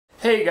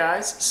Hey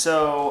guys,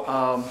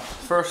 so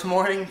first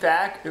morning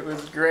back, it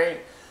was great.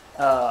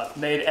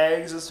 Made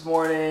eggs this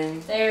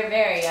morning. They were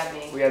very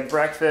yummy. We had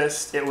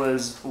breakfast. It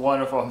was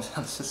wonderful. I'm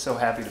just so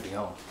happy to be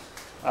home.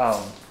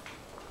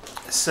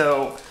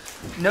 So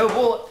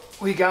Noble,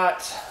 we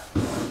got,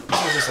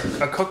 what was this,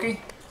 a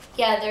cookie?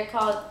 Yeah, they're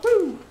called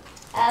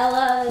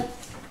Ella's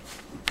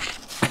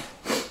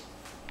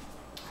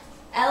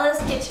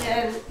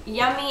Kitchen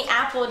Yummy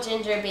Apple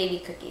Ginger Baby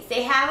Cookies.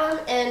 They have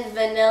them in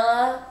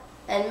vanilla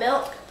and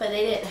milk, but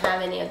they didn't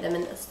have any of them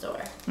in the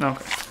store. Okay. Well.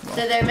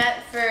 So they're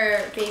meant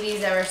for babies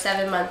that were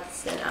 7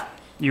 months and up.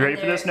 You ready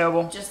for this,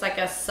 Noble? Just like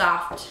a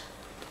soft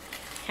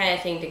kind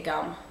of thing to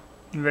gum.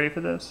 You ready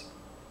for this?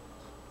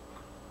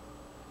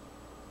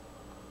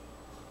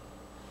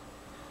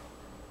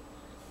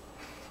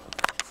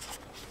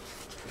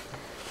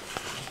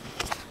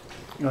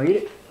 You wanna eat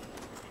it?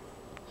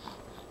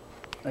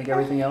 Like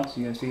everything else,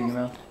 you gonna stick it in your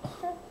mouth?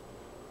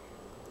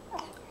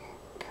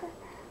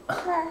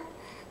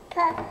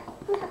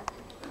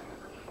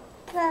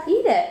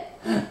 Eat it.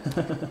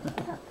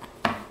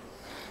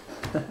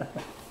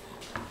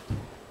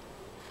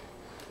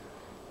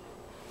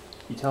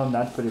 You tell him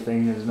not to put your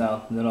finger in his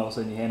mouth, and then all of a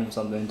sudden you hand him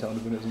something and tell him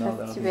to put it in his mouth.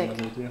 That's I too don't think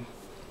big. he knows what to do.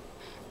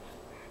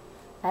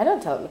 I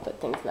don't tell him to put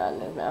things not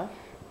in his mouth.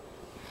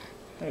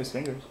 I his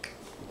fingers.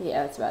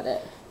 Yeah, that's about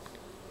it.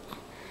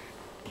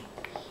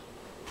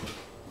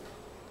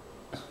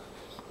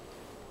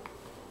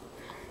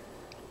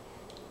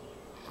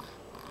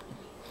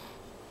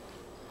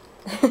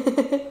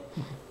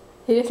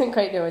 He doesn't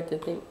quite know what to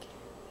think.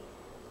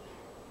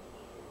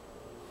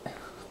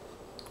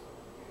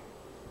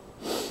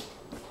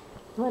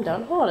 Come on,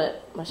 don't hold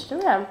it. Mush it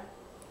around.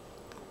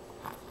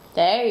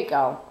 There you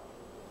go.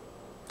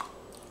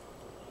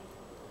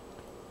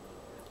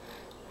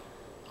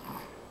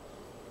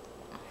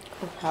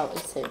 I'll probably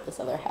save this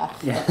other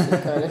half. Yeah.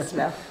 Go in his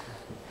mouth.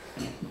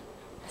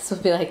 This will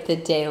be like the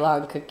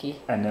day-long cookie.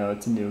 I know,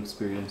 it's a new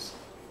experience.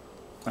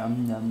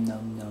 Nom nom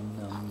nom nom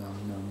nom nom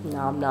nom.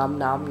 Nom nom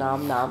nom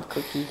nom nom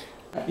cookie.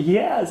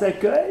 Yeah, is that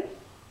good?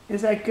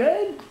 Is that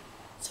good?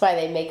 That's why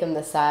they make them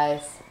the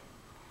size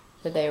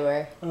that they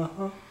were.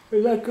 Uh-huh.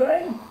 Is that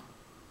good?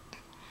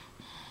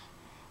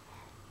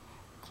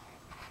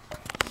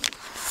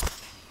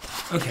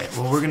 Okay,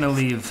 well we're gonna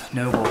leave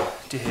Noble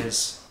to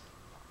his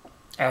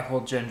apple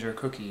ginger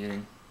cookie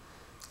eating.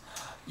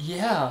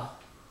 Yeah.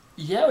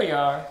 Yeah, we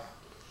are.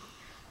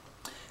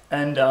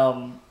 And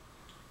we're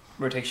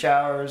gonna take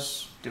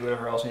showers, do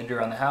whatever else we need to do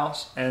around the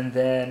house, and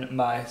then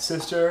my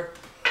sister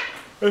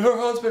and her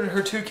husband and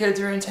her 2 kids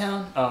are in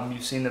town.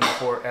 You've seen them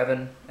before,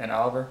 Evan and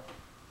Oliver.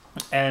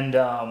 And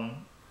they're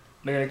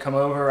gonna come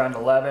over around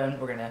 11.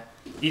 We're gonna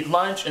eat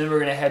lunch, and then we're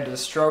gonna head to the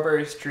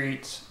Strawberry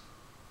Street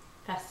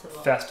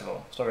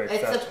Festival. Strawberry It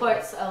Festival.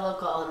 supports a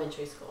local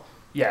elementary school.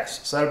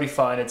 Yes, so that'll be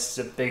fun. It's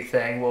a big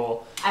thing.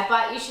 We'll.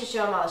 You should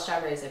show them all the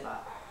strawberries I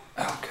bought.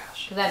 Oh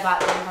gosh. Because I bought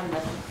them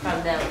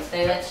from them.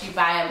 They let you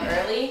buy them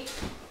early,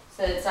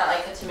 so it's not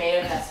like the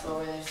tomato festival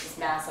where there's this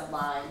massive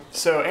line.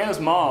 So Anna's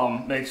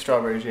mom makes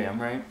strawberry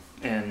jam, right?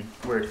 And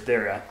where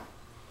they're at.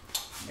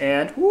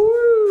 And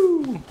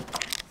woo!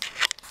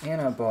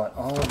 Anna bought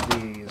all of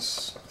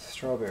these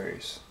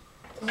strawberries.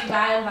 You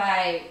buy them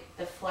by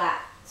the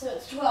flat, so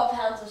it's 12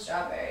 pounds of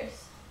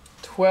strawberries.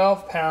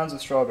 12 pounds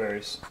of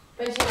strawberries.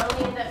 But you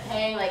only end up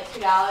paying like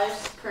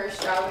 $2 per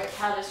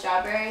pound of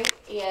strawberry,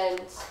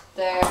 and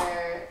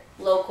they're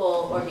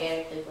local,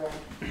 organically grown.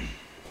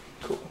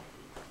 Cool.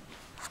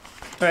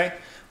 Alright,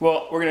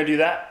 well, we're going to do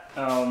that.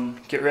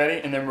 Get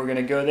ready, and then we're going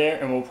to go there,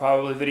 and we'll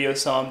probably video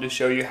some to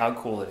show you how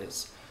cool it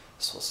is.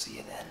 So we'll see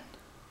you then.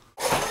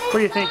 What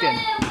are you thinking?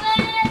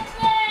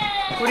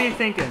 What are you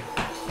thinking?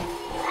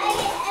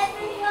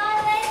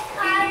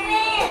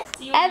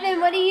 Evan,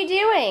 what are you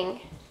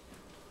doing?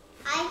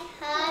 I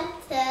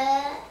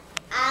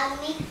had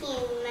a Mickey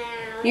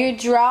Mouse. You're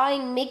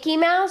drawing Mickey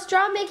Mouse?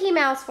 Draw Mickey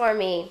Mouse for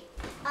me.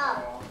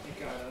 Oh.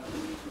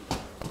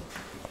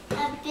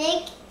 A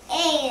big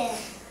A.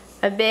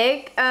 A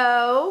big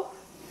O.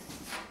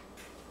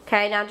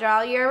 Okay, now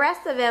draw your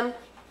rest of him.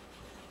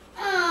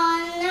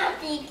 Oh,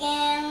 not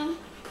again.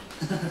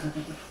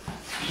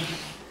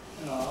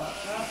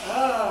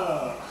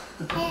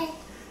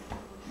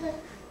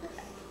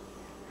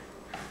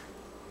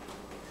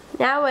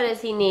 Now what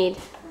does he need?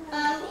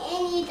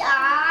 It needs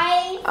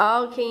eyes.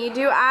 Oh, can you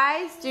do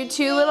eyes? Do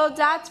 2 little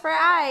dots for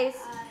eyes.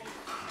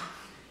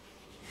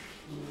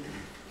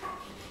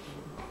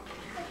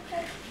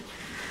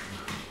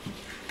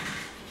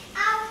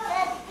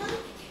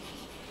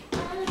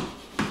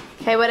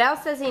 Okay, what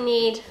else does he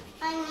need?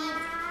 I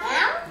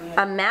need mouth.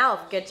 A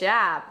mouth. Good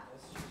job.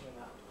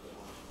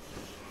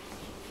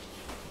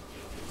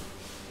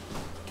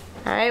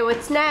 All right,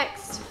 what's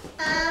next?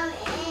 It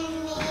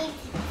needs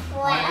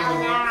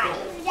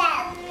eyes.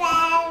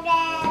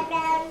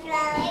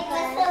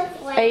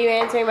 Are you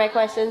answering my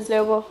questions,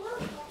 Noble?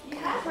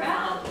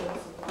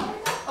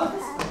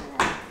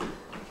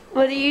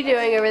 What are you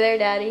doing over there,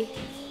 Daddy?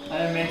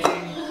 I'm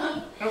making.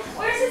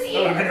 Where's his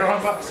Oh, I'm in the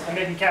wrong box. I'm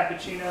making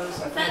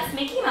cappuccinos. That's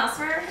Mickey Mouse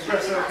for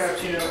Espresso,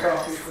 cappuccino,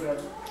 coffee,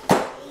 whatever.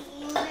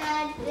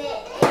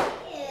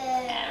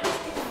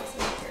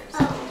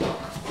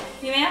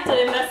 You may have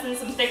to invest in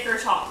some thicker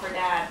chalk for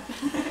Dad.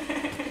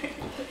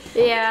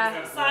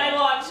 Yeah.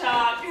 Sidewalk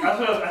chalk.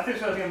 I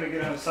think I'm gonna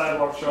get him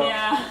sidewalk chalk.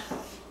 Yeah.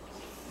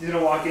 He's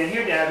gonna walk in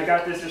here, Dad. We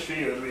got this just for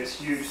you. It'll be this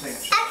huge thing.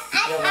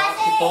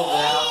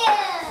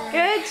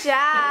 Good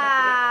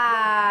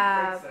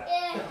job.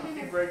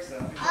 He breaks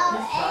that.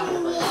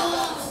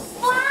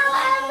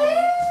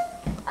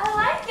 I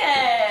like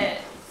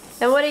it.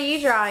 And what are you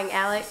drawing,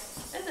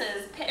 Alex? This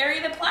is Perry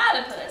the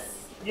Platypus.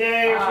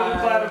 Yay for the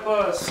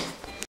platypus.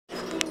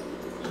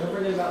 Don't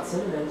forget about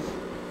cinnamon.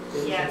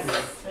 Yes.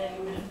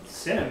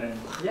 Cinnamon.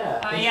 Yeah.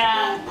 Oh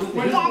yeah.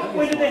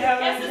 When did they have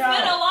it Yes, on it's the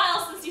been show? a while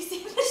since you've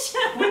seen the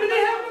show. When did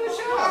they have it on the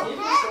show? He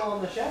was still on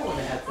the show when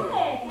they had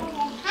cinnamon.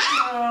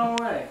 No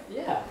way.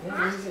 Yeah,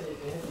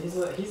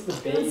 he's the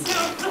baby.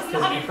 Because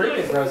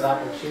Paprika grows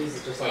up and she's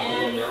just like a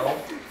little girl.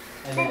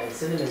 And then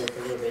Cinnamon is the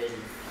little baby.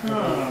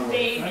 Oh,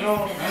 Baby. I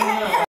don't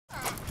know.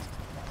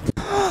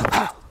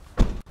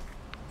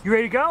 You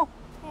ready to go?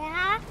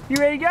 Yeah. You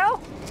ready to go?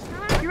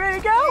 You ready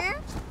to go? Yeah.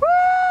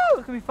 Woo!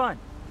 It's gonna be fun.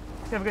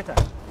 Let's have a good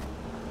time.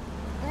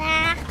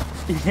 Yeah.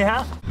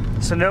 Yeah.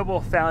 So Noble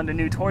found a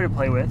new toy to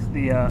play with,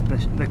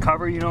 the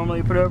cover you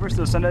normally put over so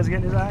the sun doesn't get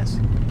in his eyes.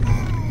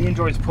 He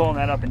enjoys pulling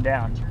that up and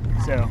down.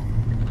 So,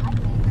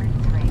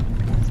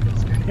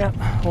 yeah,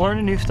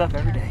 learning new stuff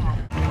every day.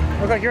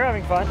 Look like you're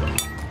having fun.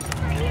 What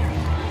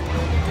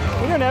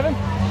are you doing, Evan?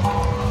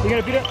 You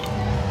gonna beat it?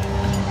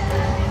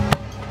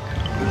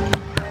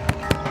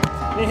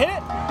 You hit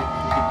it?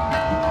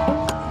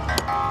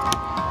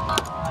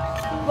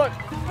 Look,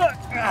 look.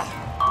 Ah.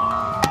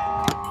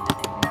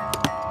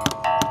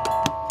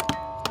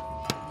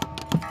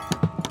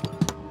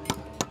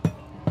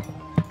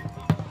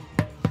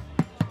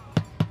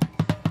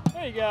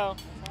 There you go.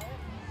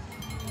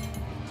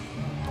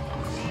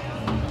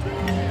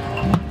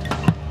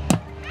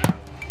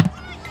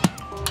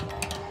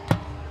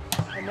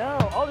 I know,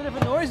 all the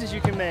different noises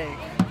you can make.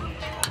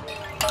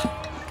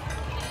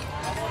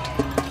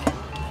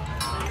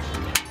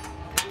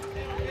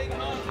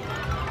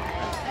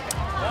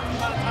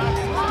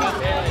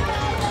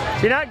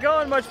 You're not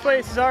going much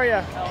places, are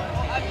you?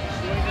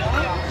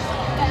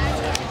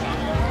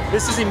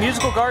 This is a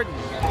musical garden.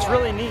 It's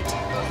really neat.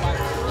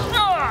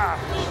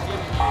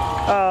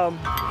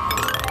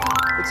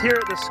 It's here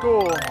at the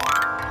school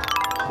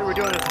that we're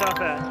doing this stuff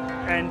at,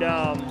 and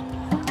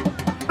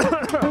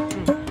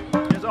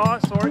there's all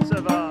sorts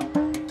of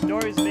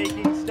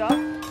noise-making stuff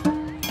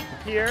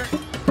here.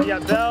 You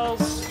got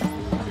bells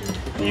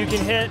you can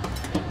hit,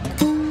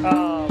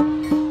 a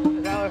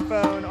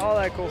xylophone, all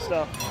that cool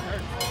stuff.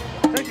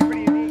 It's actually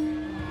pretty unique.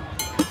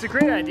 It's a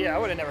great idea. I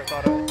would have never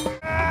thought of it.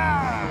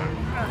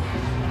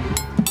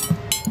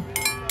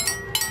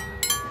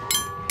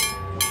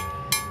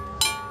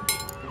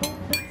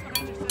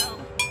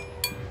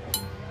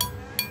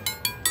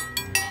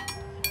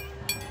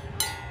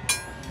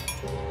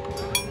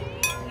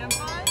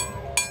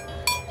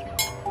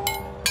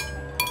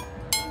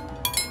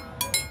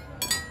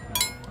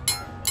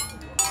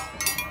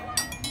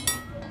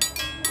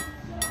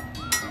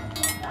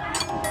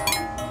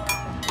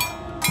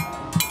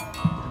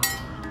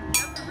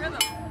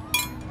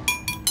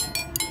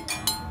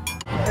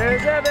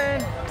 There's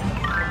Evan.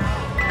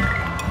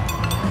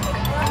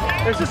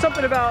 There's just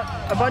something about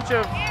a bunch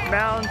of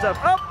mounds of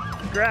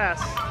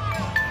grass.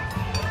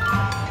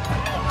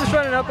 Just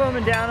running up them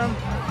and down them.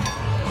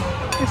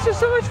 It's just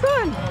so much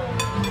fun.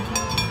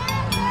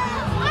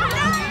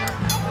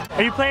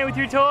 Are you playing with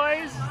your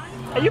toys?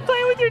 Are you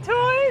playing with your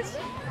toys?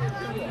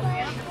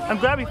 I'm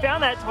glad we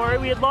found that toy.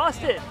 We had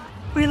lost it.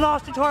 We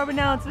lost the toy, but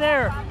now it's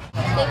there.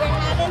 They were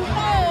having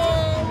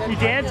fun. You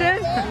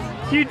dancing?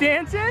 You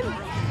dancing?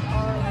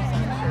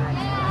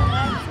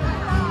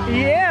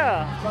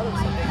 Yeah.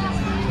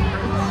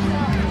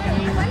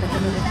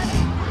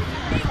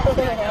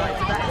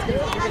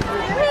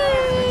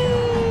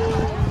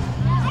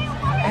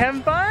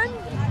 Having fun?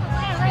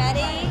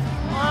 Ready?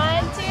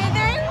 1, 2, 3,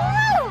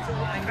 woo!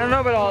 I don't know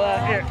about all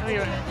that. Here, let me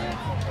go.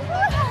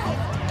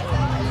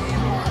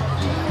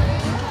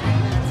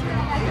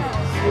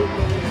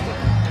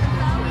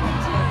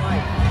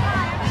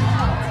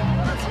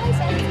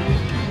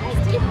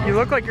 You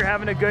look like you're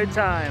having a good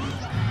time.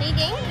 Hey,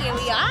 thank you.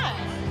 We are.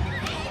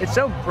 It's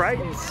so bright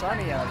and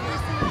sunny out here.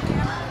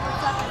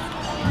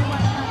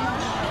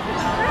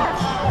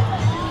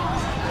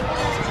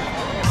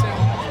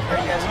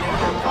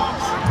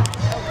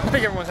 I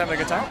think everyone's having a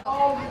good time.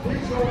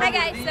 Hi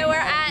guys, so we're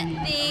at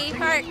the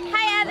park.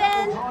 Hi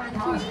Evan.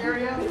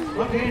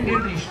 Looking into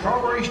the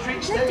Strawberry Street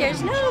Look, stage.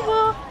 there's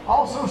Noble.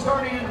 Also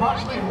starting in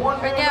approximately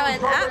 1 minute on the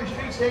going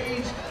Strawberry up. Street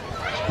stage,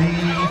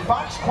 the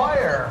Fox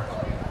Choir.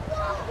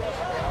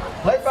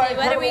 Led by See,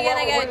 what are we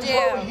gonna go incredible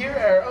Winslow do? Here,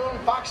 our own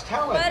Fox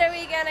talent. What are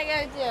we gonna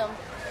go do?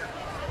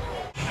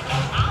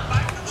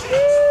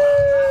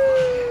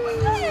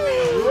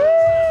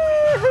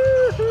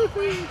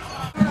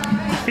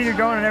 Feet are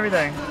going and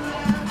everything.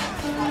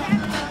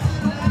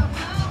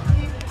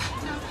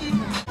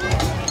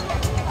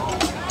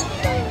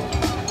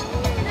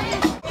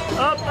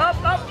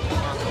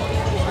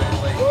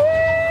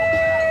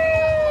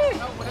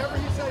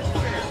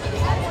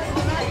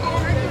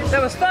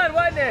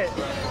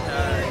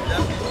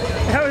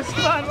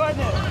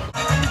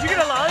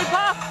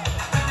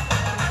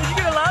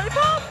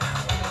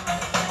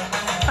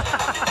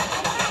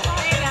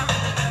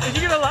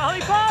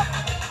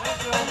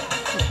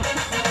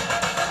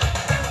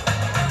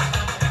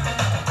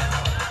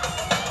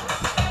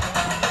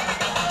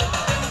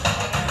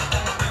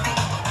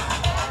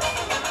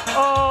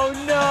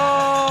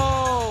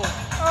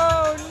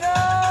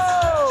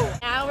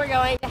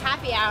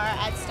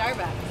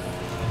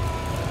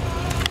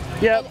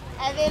 Yep.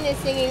 And Evan is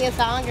singing a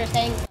song or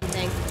saying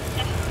something.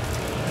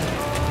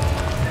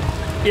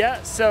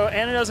 Yeah, so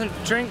Anna doesn't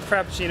drink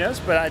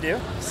frappuccinos, but I do.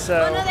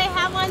 So. Oh no, they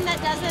have one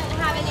that doesn't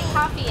have any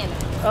coffee in it.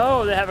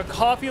 Oh, they have a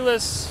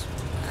coffeeless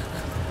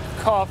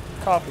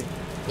coffee.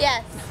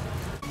 Yes.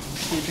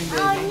 Sleeping baby.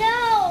 Oh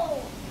no!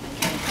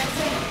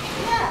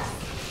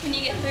 Can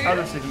you get through?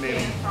 Other sleeping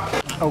baby.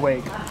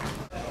 Awake.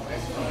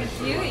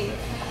 Huey.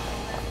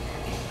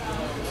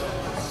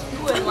 You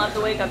wouldn't love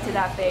to wake up to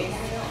that face.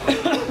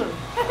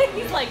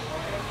 He's like,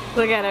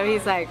 Look at him,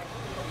 he's like,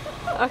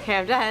 okay,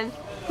 I'm done.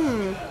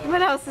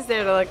 What else is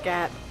there to look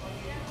at?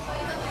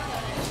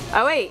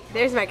 Oh wait,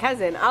 there's my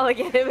cousin. I'll look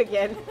at him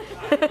again.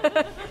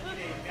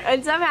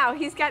 And somehow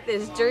he's got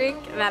this drink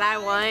that I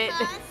want.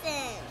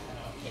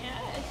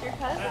 yeah, it's your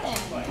cousin.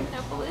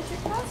 Noble is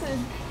your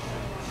cousin.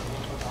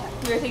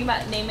 We were thinking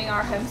about naming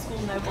our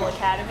homeschool Noble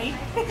Academy.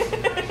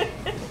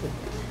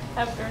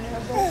 After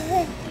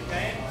Noble.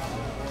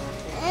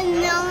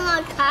 No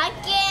more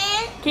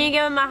cooking. Can you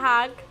give him a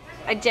hug?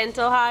 A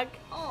gentle hug?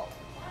 Oh.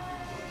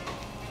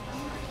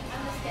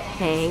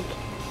 Hank.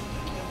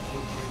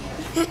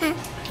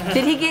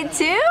 Did he get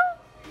two?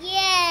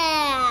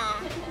 Yeah.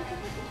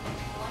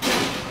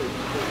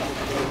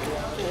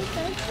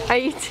 Are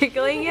you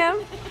tickling him?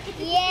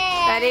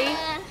 Yeah. Ready?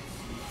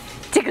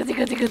 Tickle,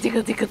 tickle, tickle,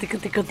 tickle, tickle, tickle,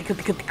 tickle, tickle,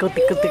 tickle, tickle,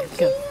 tickle,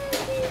 tickle.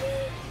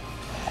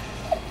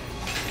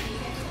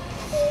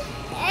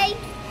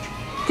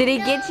 Did he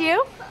get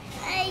you?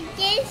 I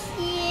guess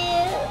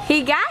you.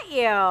 He got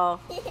you. I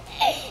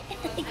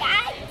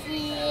got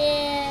you.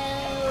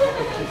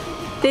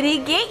 Did he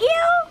get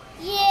you?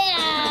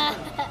 Yeah.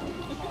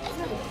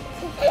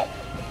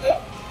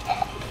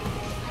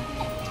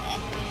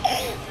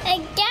 I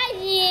got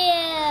you.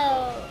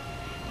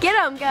 Get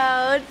him,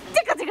 go.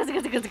 Tickle, tickle,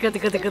 tickle, tickle, tickle,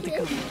 tickle, tickle,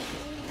 tickle.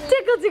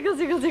 Tickle, tickle,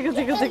 tickle, tickle,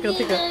 tickle, tickle,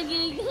 tickle.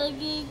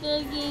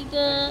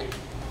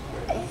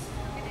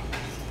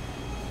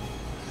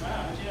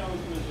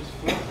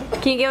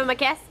 Can you give him a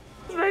kiss?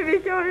 Baby,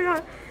 going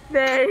on.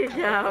 There you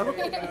go.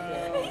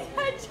 He's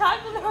got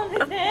chocolate on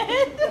his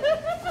head.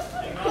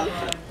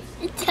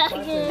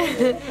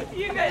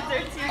 You guys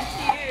are too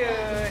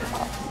cute.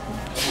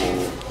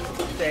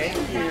 Thank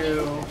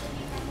you.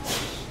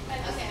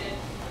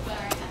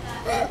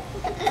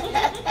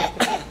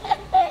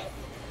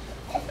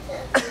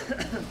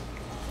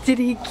 Did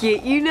he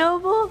get you,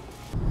 Noble?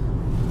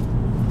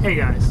 Hey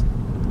guys.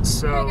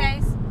 So. Hey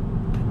guys.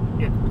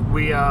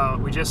 Yeah,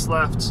 we just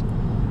left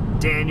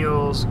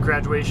Daniel's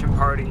graduation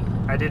party.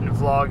 I didn't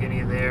vlog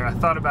any there. I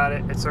thought about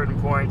it at certain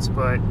points,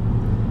 but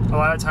a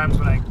lot of times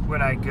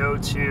when I go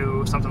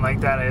to something like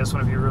that, I just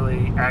want to be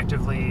really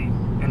actively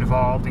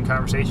involved in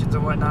conversations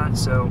and whatnot.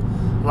 So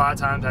a lot of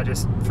times I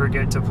just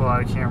forget to pull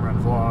out a camera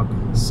and vlog.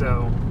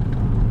 So,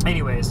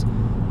 anyways,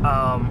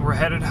 we're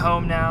headed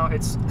home now.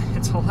 It's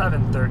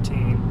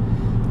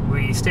 11:13.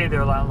 We stayed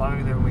there a lot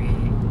longer than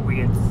we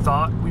had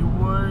thought we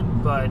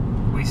would, but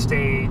we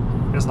stayed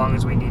as long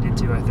as we needed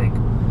to, I think,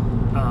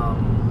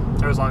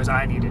 or as long as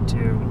I needed to,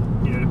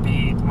 to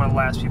be one of the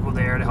last people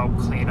there to help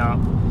clean up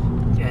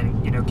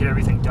and, get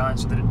everything done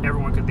so that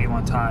everyone could leave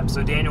on time.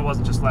 So Daniel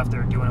wasn't just left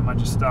there doing a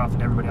bunch of stuff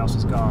and everybody else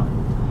was gone.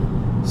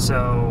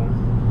 So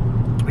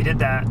we did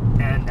that,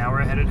 and now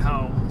we're headed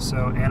home.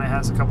 So Anna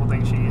has a couple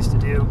things she needs to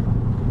do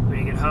when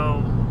you get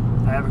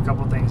home. I have a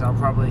couple things I'll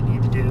probably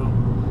need to do,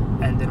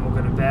 and then we'll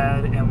go to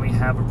bed, and we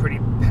have a pretty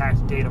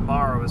packed day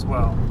tomorrow as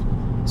well.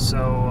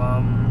 So,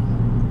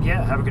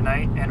 yeah, have a good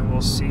night, and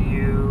we'll see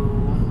you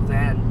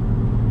then.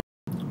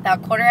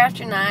 About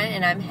 9:15,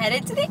 and I'm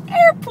headed to the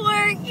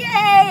airport.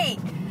 Yay!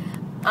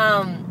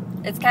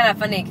 It's kind of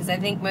funny because I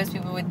think most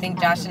people would think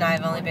Josh and I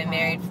have only been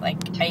married for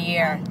like a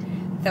year.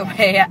 The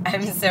way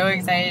I'm so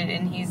excited,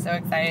 and he's so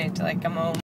excited to come home.